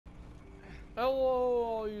Hello,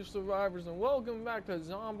 all you survivors, and welcome back to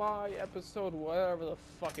Zombi episode whatever the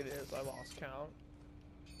fuck it is. I lost count.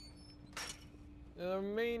 The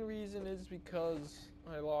main reason is because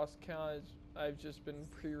I lost count. I've just been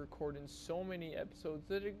pre-recording so many episodes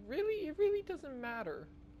that it really doesn't matter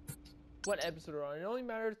what episode we're on. It only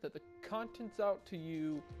matters that the content's out to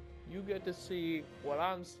you. You get to see what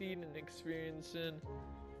I'm seeing and experiencing.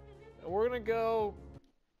 And we're gonna go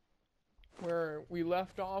where we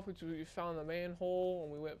left off, which was we found the manhole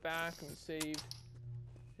and we went back and we saved.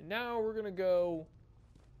 And now we're gonna go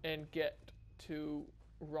and get to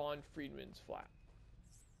Ron Friedman's flat.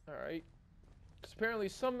 Alright? Because apparently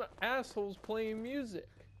some asshole's playing music.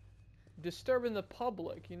 Disturbing the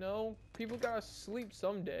public, you know? People gotta sleep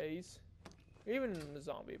some days. Even in the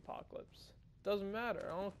zombie apocalypse. Doesn't matter,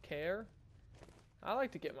 I don't care. I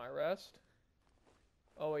like to get my rest.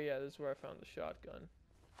 Oh yeah, this is where I found the shotgun.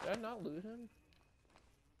 Did I not loot him?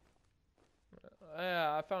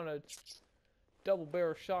 Yeah, I found a double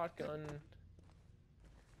barrel shotgun.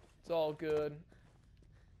 It's all good.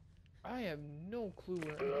 I have no clue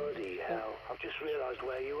where I am. Bloody hell, I've just realised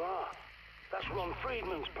where you are. That's Ron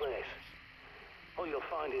Friedman's place. All you'll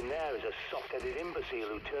find in there is a soft-headed imbecile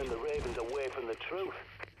who turned the Ravens away from the truth.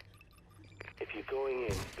 If you're going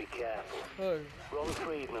in, be careful. Oh. Ron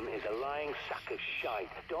Friedman is a lying sack of shite.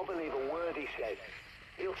 Don't believe a word he says.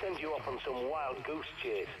 He'll send you off on some wild goose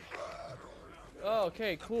chase. Oh,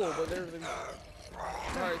 okay, cool, but there's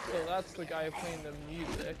alright, so that's the guy playing the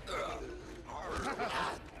music.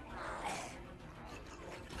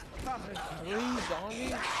 There's 3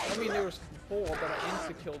 zombies? I mean, there was 4, but I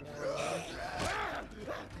insta-killed one of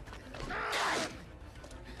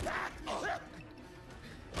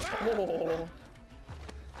them. Oh.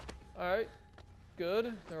 Alright,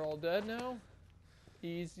 good. They're all dead now.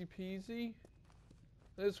 Easy peasy.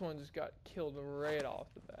 This one just got killed right off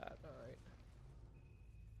the bat. Alright.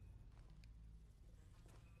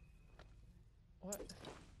 What?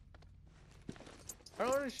 I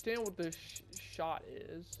don't understand what this shot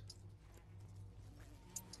is.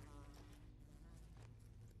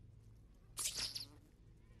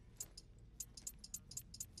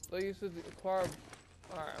 Like you said, acquire.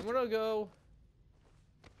 Alright, I'm gonna go.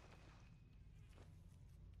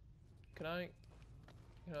 Can I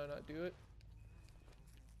not do it?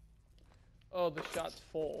 Oh, the shot's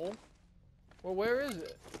full. Well, where is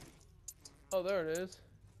it? Oh, there it is.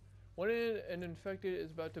 When an infected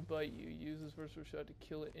is about to bite you, use this versatile shot to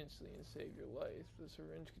kill it instantly and save your life. The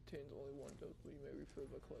syringe contains only 1 dose, but you may refill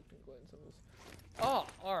by collecting gland samples. Oh,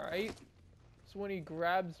 alright. So when he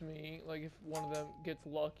grabs me, like if one of them gets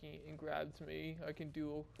lucky and grabs me, I can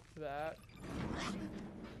do that.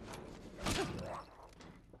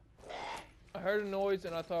 I heard a noise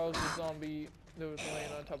and I thought it was a zombie that was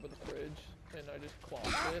laying on top of the fridge, and I just clocked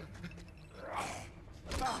it.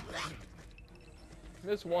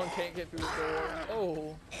 This one can't get through the door.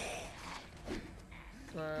 Oh.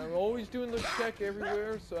 Alright, I'm always doing the check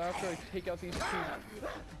everywhere, so after I take out these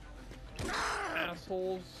 2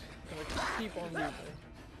 assholes, I'm gonna keep on moving.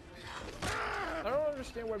 I don't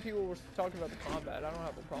understand why people were talking about the combat. I don't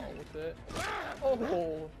have a problem with it.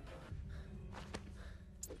 Oh!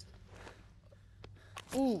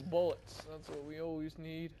 Ooh, bullets. That's what we always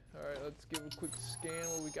need. Alright, let's give a quick scan.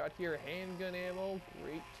 What we got here? Handgun ammo.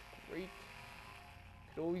 Great, great.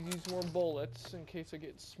 Could always use more bullets in case I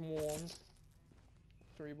get swarmed.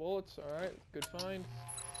 3 bullets. Alright, good find.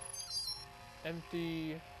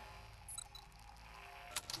 Empty.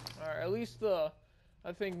 Alright, at least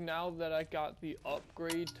I think now that I got the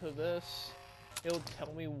upgrade to this, it'll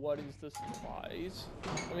tell me what is the supplies.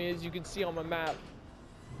 I mean, as you can see on my map,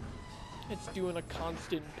 it's doing a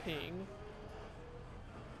constant ping.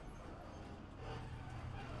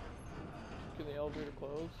 Can the elevator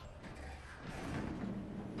close?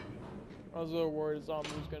 I was a little worried a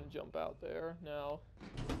zombie was gonna jump out there. Now.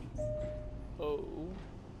 Oh.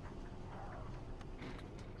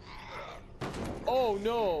 Oh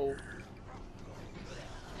no!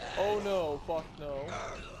 Oh no, fuck no.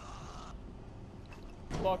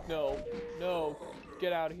 Fuck no. No.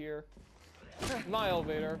 Get out of here. My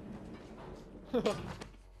elevator.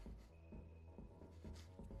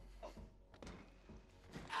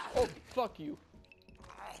 Oh, fuck you.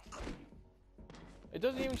 It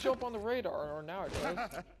doesn't even show up on the radar, or now it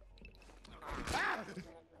does.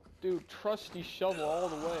 Dude, trusty shovel all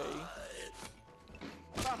the way.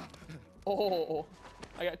 Oh,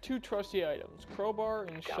 I got 2 trusty items, crowbar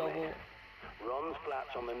and shovel. Ron's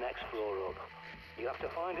flat's on the next floor up. You have to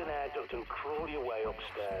find an air duct and crawl your way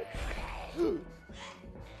upstairs.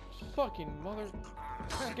 Fucking mother...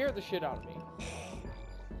 Scared the shit out of me.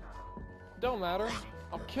 Don't matter.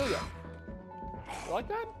 I'll kill you. You like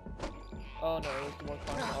that? Oh no, there's one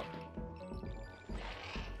climbing up.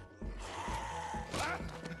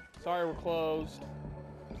 Sorry, we're closed.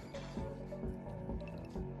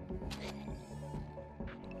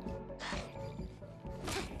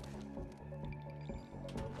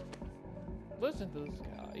 Listen to this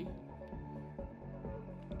guy.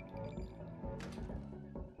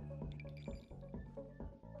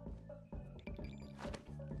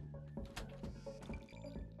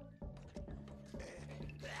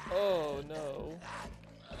 Oh no.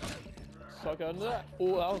 Suck under that.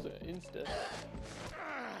 Oh, that was an instant.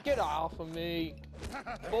 Get off of me,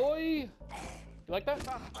 boy. You like that?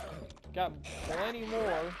 Got plenty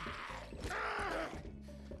more.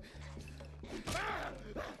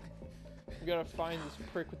 We gotta find this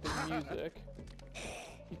prick with the music.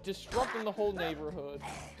 He's disrupting the whole neighborhood.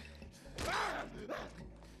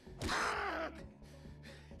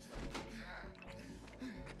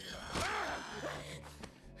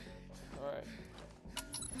 Alright.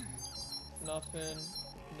 Nothing.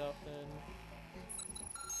 Nothing.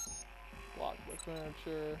 Block the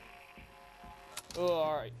furniture. Oh,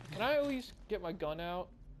 alright. Can I at least get my gun out?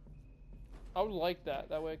 I would like that.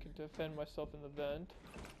 That way I can defend myself in the vent.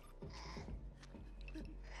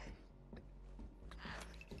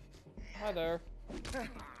 Hi there.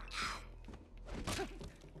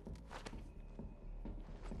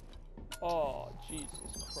 Oh,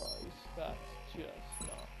 Jesus Christ. That's just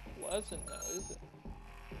not pleasant now, is it?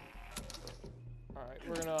 Alright,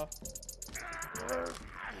 we're gonna...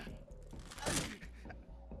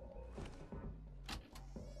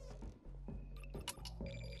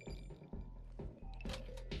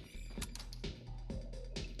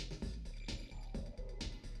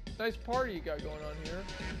 Nice party you got going on here.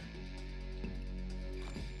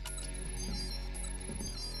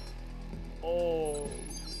 Oh.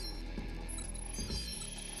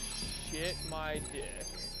 Shit my dick.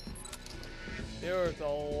 There's a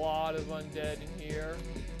lot of undead in here.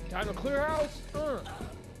 Time to clear house! I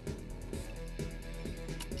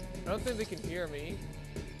don't think they can hear me.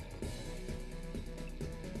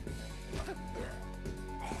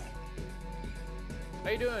 How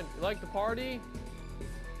you doing? You like the party?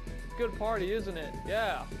 Good party, isn't it?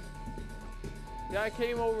 Yeah. Yeah, I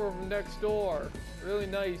came over from next door. Really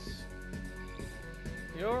nice.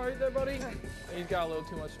 You alright there, buddy? He's got a little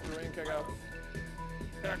too much to drink. I got...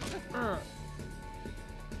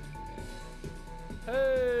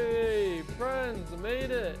 Hey, friends, I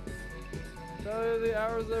made it.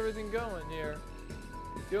 How's everything going here?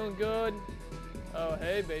 Doing good? Oh,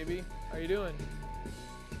 hey, baby. How you doing?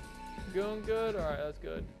 Doing good? Alright, that's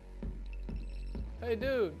good. Hey,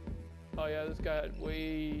 dude. Oh, yeah, this guy had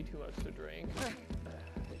way too much to drink.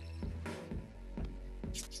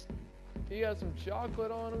 He got some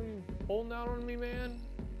chocolate on him. You holding out on me, man?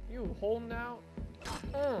 You holding out?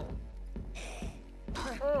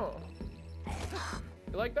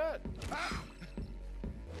 You like that?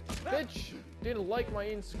 Bitch didn't like my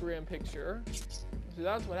Instagram picture. So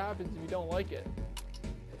that's what happens if you don't like it.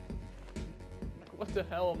 What the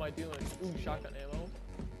hell am I doing? Ooh, shotgun ammo.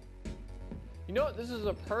 You know what? This is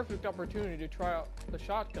a perfect opportunity to try out the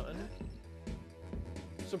shotgun.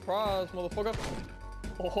 Surprise, motherfucker.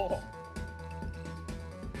 Oh.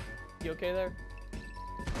 You okay there?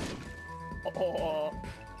 Oh.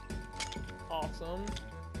 Awesome.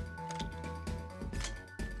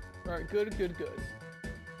 Alright, good, good, good.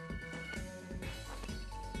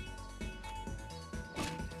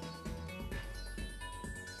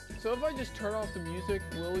 So if I just turn off the music,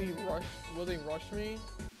 will they rush me?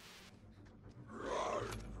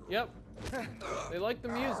 Yep. They like the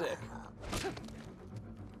music.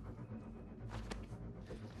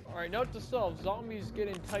 Alright, note to self, zombies get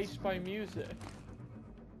enticed by music.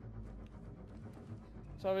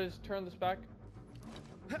 So if I just turn this back.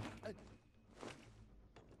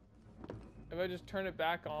 If I just turn it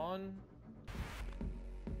back on.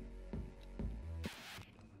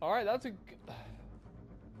 Alright, that's a...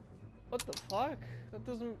 What the fuck? That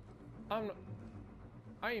doesn't... I'm...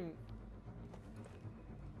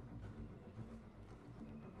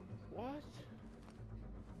 What?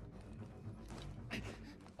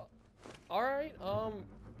 Alright,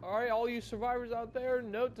 alright, all you survivors out there,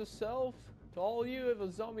 note to self, to all of you, if a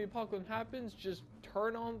zombie apocalypse happens, just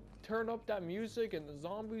turn up that music and the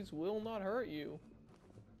zombies will not hurt you.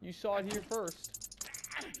 You saw it here first.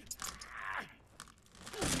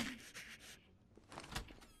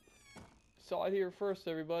 Saw it here first,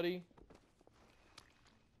 everybody.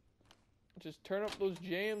 Just turn up those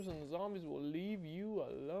jams and the zombies will leave you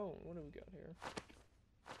alone. What do we got here?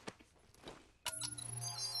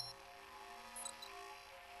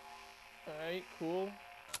 Alright, cool.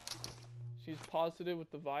 He's positive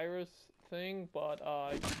with the virus thing, but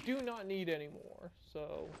I do not need any more,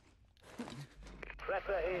 so...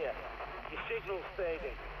 Prepper here. Your signal's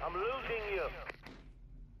fading. I'm losing you.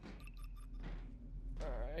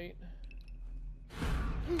 Alright.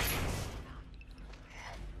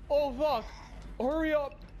 Oh fuck! Hurry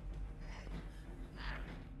up!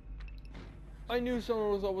 I knew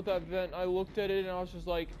someone was up with that vent. I looked at it and I was just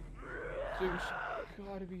like, there's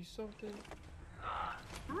gotta be something.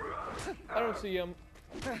 I don't see him.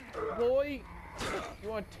 Boy, you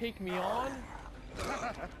wanna take me on?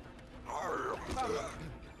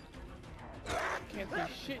 Can't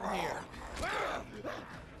see shit in here.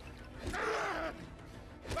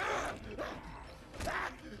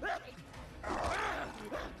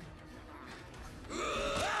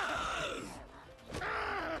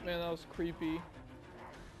 Man, that was creepy.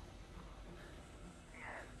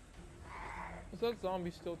 Is that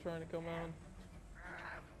zombie still trying to come out?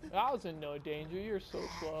 I was in no danger. You're so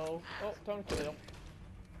slow. Oh, time to kill.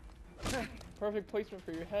 Perfect placement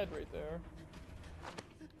for your head right there.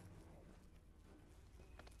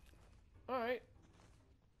 Alright.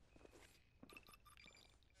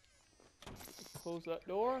 Close that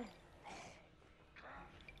door.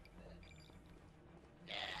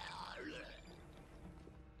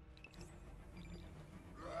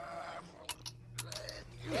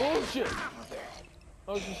 Bullshit!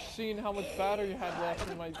 I was just seeing how much battery I had left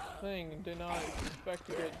in my thing and did not expect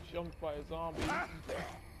to get jumped by a zombie.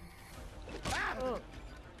 Oh.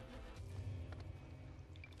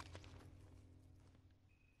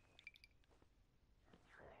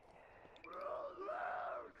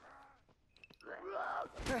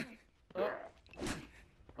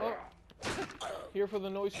 Here for the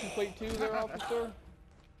noise complaint too there, officer?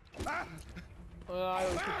 I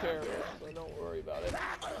already took care of it, so don't worry about it.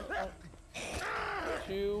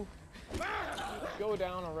 You go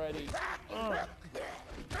down already.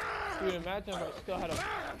 Dude, imagine if I still had a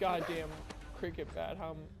goddamn cricket bat,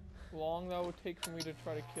 how long that would take for me to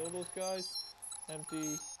try to kill those guys.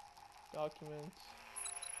 Empty documents.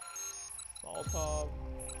 Molotov.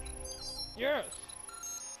 Yes!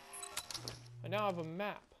 I now have a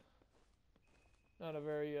map. Not a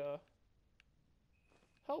very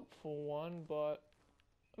helpful one, but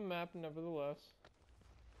a map nevertheless.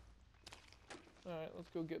 Alright, let's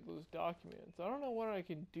go get those documents. I don't know what I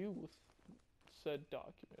can do with said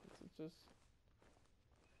documents. It just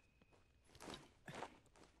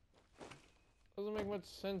doesn't make much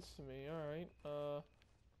sense to me. Alright,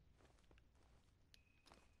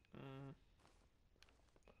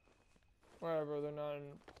 whatever, they're not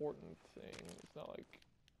an important thing. It's not like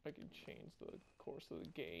I can change the course of the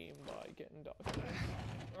game by getting documents.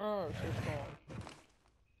 Oh, so strong.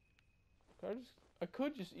 I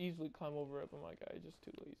could just easily climb over it, but my guy is just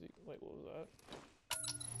too lazy. Wait, what was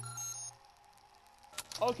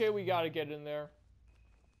that? Okay, we gotta get in there.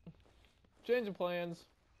 Change of plans.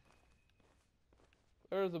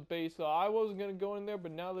 There's a base. I wasn't gonna go in there,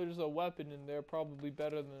 but now there's a weapon in there, probably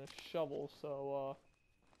better than a shovel, so,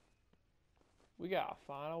 we gotta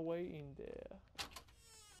find a way in there.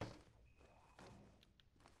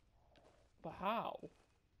 But how?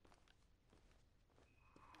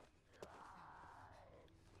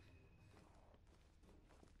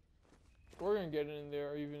 We're gonna get in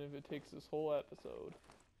there even if it takes this whole episode.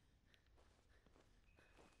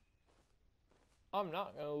 I'm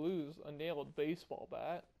not gonna lose a nailed baseball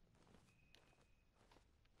bat.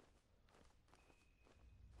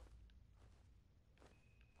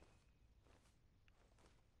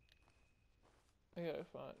 I gotta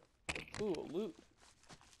find... Ooh, a loot.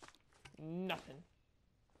 Nothing.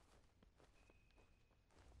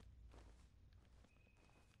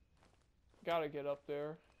 Gotta get up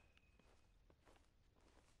there.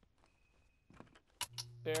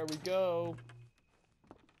 There we go.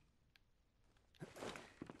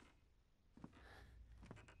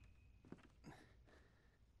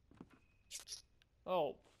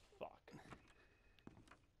 Oh, fuck.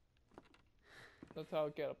 That's how I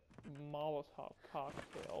get a Molotov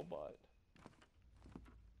cocktail, but...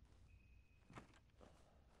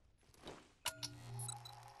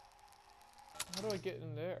 How do I get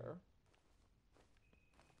in there?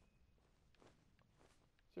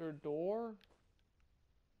 Is there a door?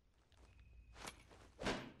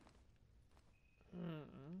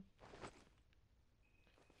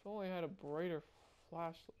 If only I had a brighter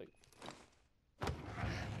flashlight.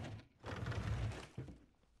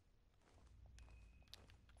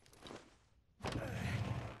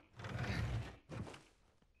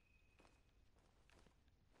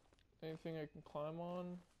 Anything I can climb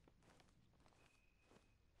on?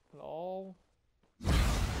 At all? 34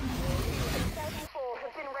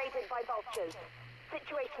 has been raided by vultures.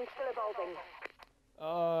 Situation still evolving.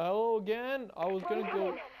 Hello again? I was gonna Ron, go... come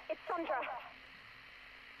in. It's Sandra.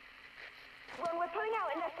 Ron, we're pulling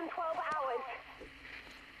out in less than 12 hours.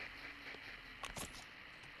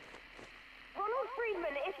 Ronald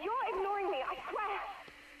Friedman, if you're ignoring me, I swear...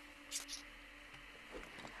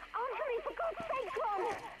 Answer me, for God's sake, Ron!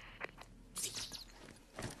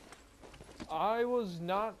 I was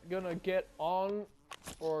not gonna get on,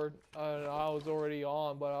 or I was already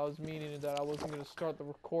on, but I was meaning that I wasn't gonna start the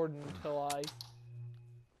recording until I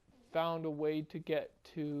found a way to get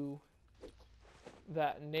to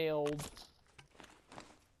that nailed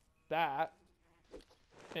that.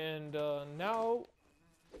 And now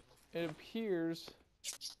it appears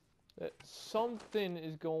that something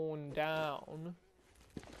is going down.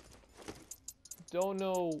 Don't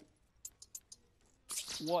know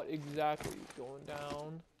what exactly is going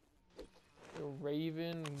down. The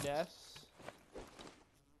Raven Nest,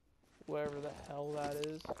 whatever the hell that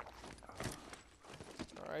is.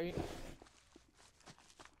 Alright.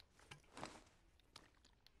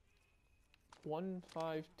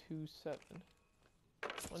 1527.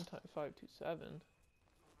 1527.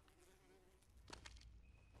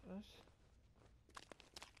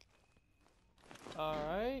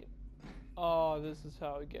 Alright. Oh, this is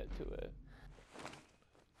how I get to it.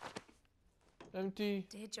 Empty.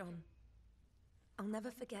 Dear John, I'll never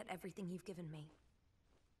forget everything you've given me.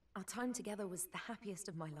 Our time together was the happiest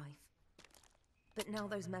of my life. But now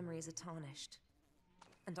those memories are tarnished,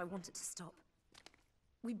 and I want it to stop.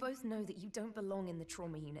 We both know that you don't belong in the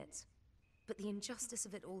trauma unit, but the injustice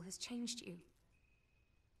of it all has changed you.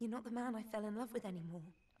 You're not the man I fell in love with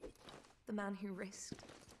anymore. The man who risked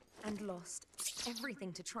and lost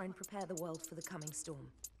everything to try and prepare the world for the coming storm.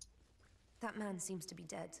 That man seems to be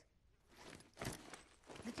dead.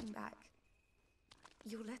 Looking back,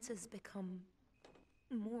 your letters become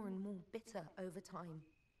more and more bitter over time,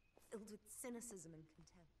 filled with cynicism and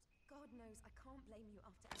contempt. God knows I can't blame you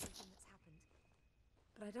after everything that's happened.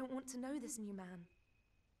 But I don't want to know this new man.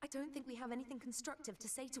 I don't think we have anything constructive to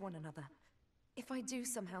say to one another. If I do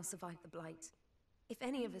somehow survive the Blight, if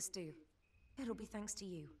any of us do, it'll be thanks to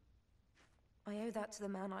you. I owe that to the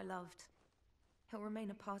man I loved. He'll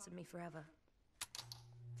remain a part of me forever.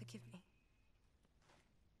 Forgive me.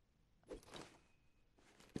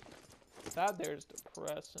 That there's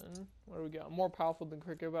depressing. What do we got? More powerful than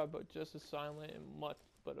cricket bat, but just as silent and much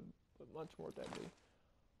more deadly.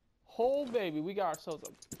 Oh baby, we got ourselves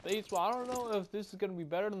a baseball. I don't know if this is gonna be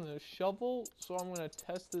better than the shovel, so I'm gonna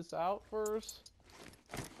test this out first.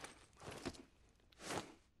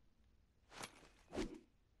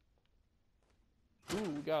 Ooh,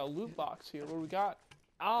 we got a loot box here. What do we got?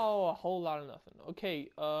 Oh, a whole lot of nothing. Okay,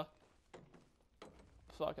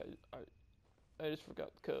 fuck, I just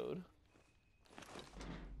forgot the code.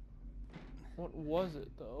 What was it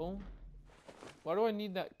though? Why do I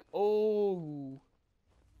need that? Oh,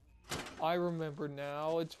 I remember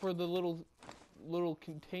now. It's for the little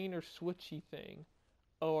container switchy thing.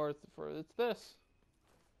 Or it's this.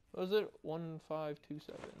 What is it?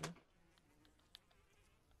 1527.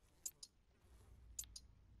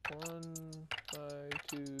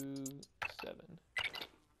 1527.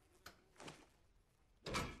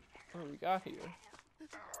 What do we got here?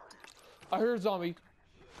 I heard a zombie.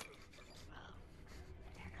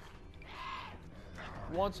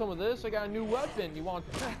 Want some of this? I got a new weapon. You want?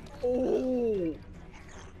 Oh!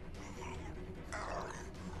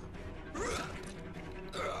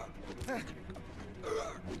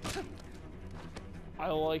 I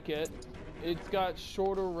like it. It's got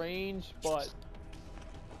shorter range, but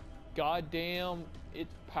goddamn,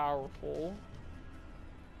 it's powerful.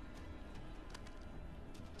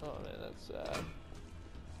 Oh man, that's sad.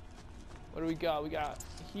 What do we got? We got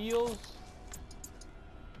heals,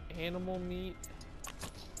 animal meat,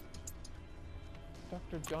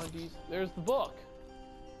 Dr. John D's. There's the book.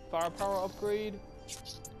 Firepower upgrade.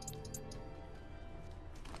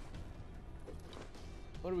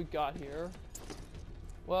 What do we got here?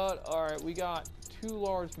 What? Alright, we got 2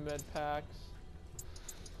 large med packs.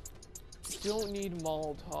 Don't need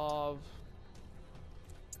Molotov.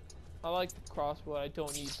 I like the crossbow. I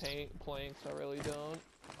don't need planks. I really don't.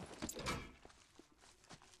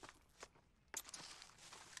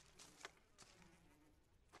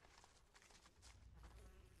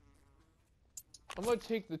 I'm gonna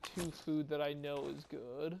take the 2 food that I know is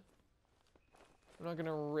good. I'm not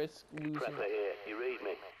gonna risk losing. Prepper here, you read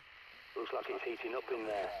me? Looks like it's heating up in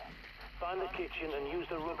there. Find the kitchen and use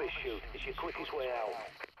the rubbish chute. It's your quickest way out.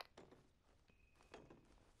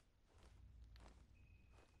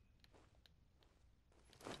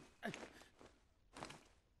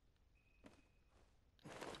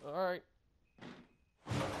 Alright.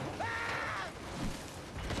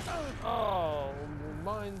 Oh,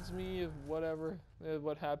 reminds me of whatever,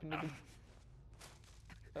 what happened to the...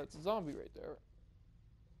 That's a zombie right there.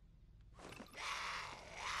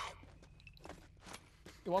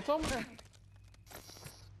 You want some?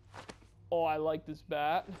 Oh, I like this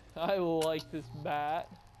bat. I like this bat.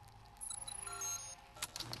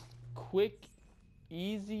 Quick,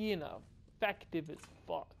 easy, and effective as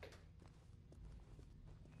fuck.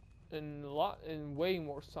 And way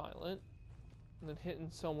more silent than hitting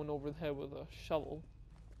someone over the head with a shovel.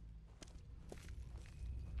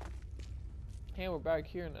 And we're back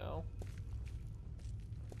here now.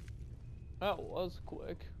 That was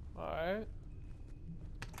quick. Alright.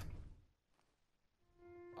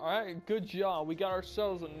 Alright, good job. We got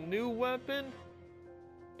ourselves a new weapon.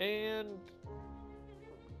 And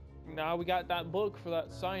now we got that book for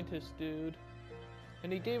that scientist dude.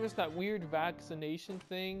 And he gave us that weird vaccination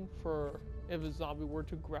thing for if a zombie were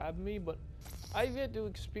to grab me, but I've yet to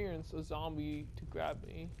experience a zombie to grab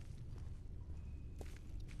me.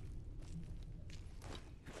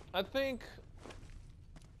 I think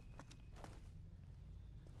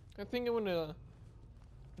I'm gonna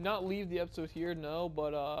not leave the episode here, no,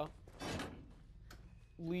 but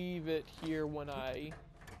leave it here when I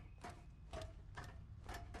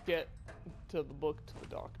get to the book to the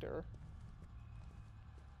doctor.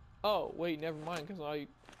 Oh, wait, never mind, because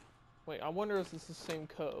I wonder if this is the same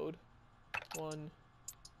code. 1,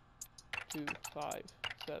 2, 5,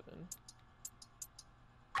 7.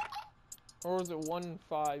 Or is it 1,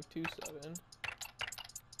 5, 2, 7?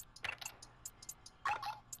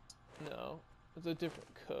 No, it's a different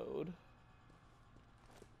code.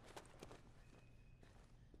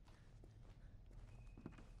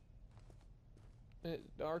 It's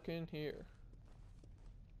dark in here.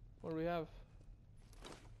 What do we have?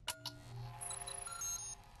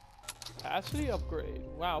 Capacity upgrade.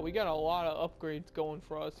 Wow, we got a lot of upgrades going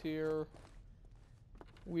for us here.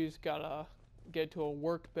 We just gotta get to a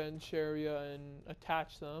workbench area and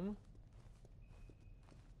attach them.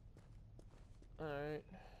 Alright,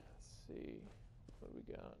 let's see. What do we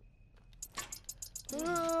got?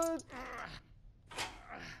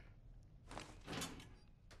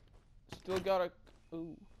 Still got a...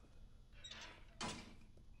 Ooh.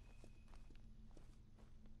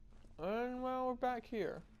 And well, we're back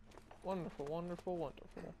here. Wonderful, wonderful,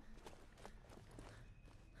 wonderful.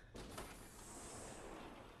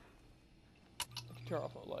 I can turn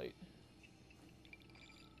off my light.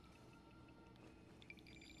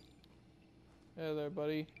 Hey there,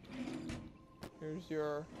 buddy. Here's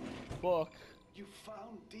your book. You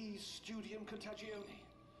found D's Studium Contagioni.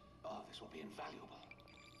 Oh, this will be invaluable.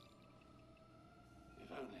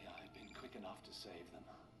 If only I had been quick enough to save them.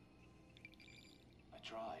 I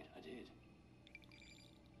tried, I did.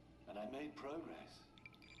 And I made progress.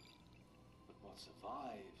 But what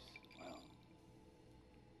survives, well,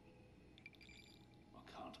 one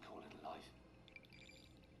can't call it life.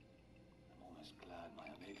 I'm almost glad my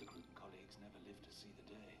Omega Group colleagues never lived to see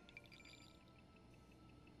the day.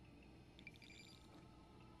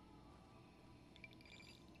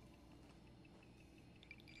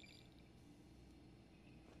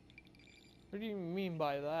 What do you mean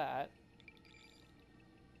by that?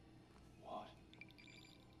 What?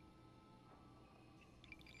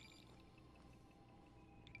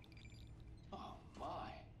 Oh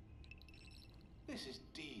my. This is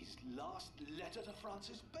D's last letter to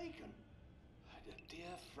Francis Bacon.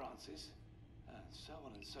 Dear Francis, and so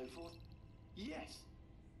on and so forth. Yes,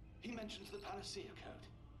 he mentions the Panacea Code.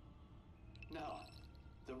 Now,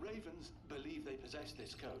 the Ravens believe they possess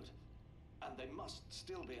this code, and they must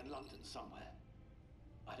still be in London somewhere.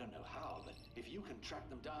 I don't know how, but if you can track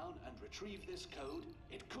them down and retrieve this code,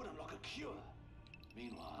 it could unlock a cure.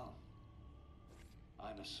 Meanwhile,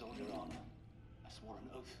 I'm a soldier on. I swore an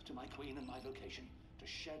oath to my queen and my vocation to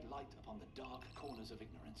shed light upon the dark corners of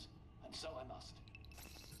ignorance, and so I must.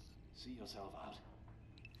 See yourself out.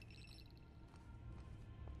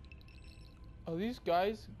 Are these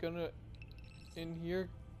guys in here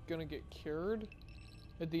gonna get cured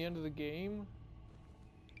at the end of the game?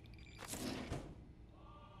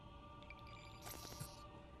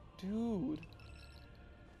 Dude.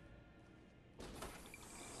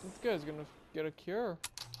 This guy's gonna get a cure.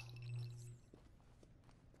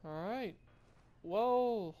 Alright.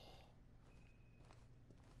 Well,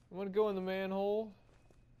 I'm gonna go in the manhole.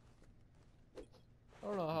 I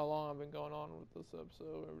don't know how long I've been going on with this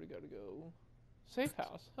episode. Everybody gotta go. Safe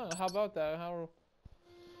house. Huh, how about that? How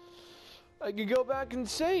I could go back and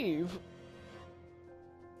save.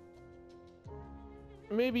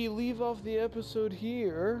 Maybe leave off the episode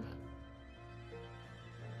here.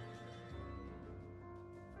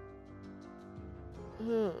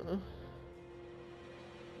 Huh.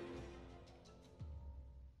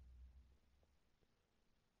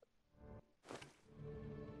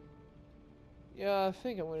 Yeah, I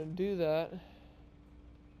think I'm gonna do that.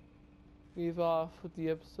 Leave off with the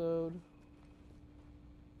episode.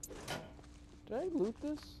 Did I loot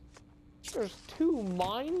this? There's 2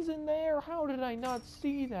 mines in there? How did I not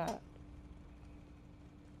see that?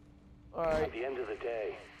 Alright. At the end of the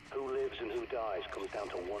day, who lives and who dies comes down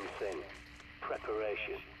to one thing.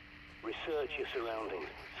 Preparation. Research your surroundings,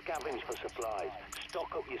 scavenge for supplies,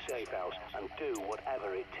 stock up your safe house, and do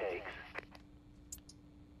whatever it takes.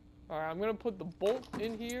 Alright, I'm gonna put the bolt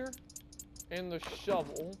in here and the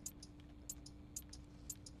shovel.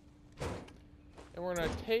 And we're gonna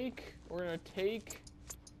take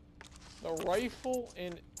the rifle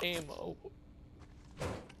and ammo.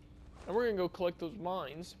 And we're gonna go collect those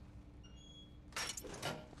mines.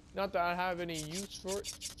 Not that I have any use for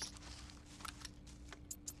it.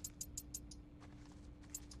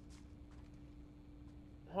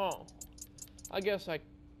 Huh. I guess I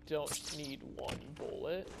don't need 1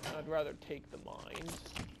 bullet. I'd rather take the mines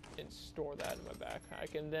and store that in my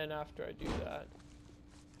backpack. And then after I do that.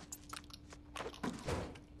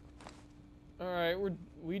 Alright,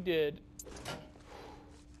 we did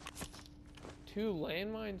 2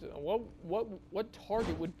 landmines. What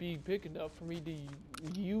target would be big enough for me to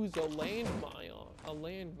use a landmine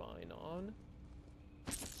on?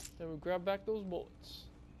 Then we grab back those bullets.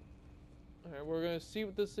 Alright, we're gonna see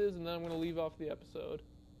what this is, and then I'm gonna leave off the episode.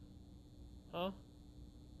 Huh?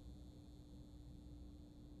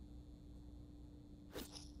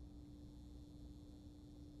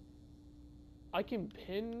 I can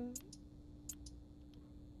pin...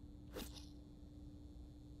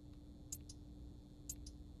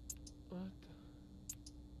 What?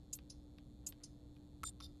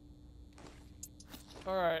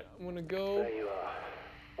 Alright, I'm gonna go... There you are.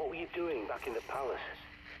 What were you doing back in the palace?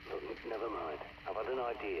 Look, never mind. I've had an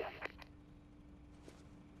idea.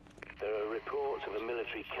 There are reports of a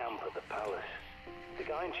military camp at the palace. The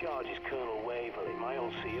guy in charge is Colonel Waverley, my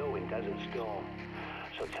old CO in Desert Storm.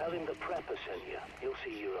 So tell him the Prepper sent you. He'll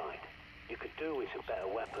see you right. You could do with some better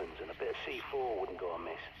weapons, and a bit of C4 wouldn't go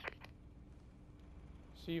amiss.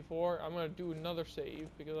 C4, I'm gonna do another save,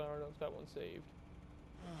 because I don't know if that one's saved.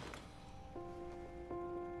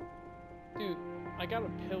 Dude, I got a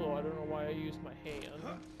pillow, I don't know why I used my hand.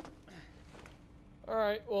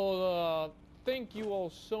 Alright, well, thank you all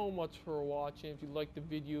so much for watching. If you liked the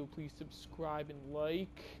video, please subscribe and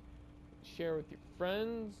like. Share with your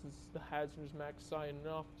friends. This is the Hazardous Max signing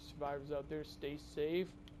off. Survivors out there, stay safe.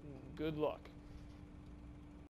 And good luck.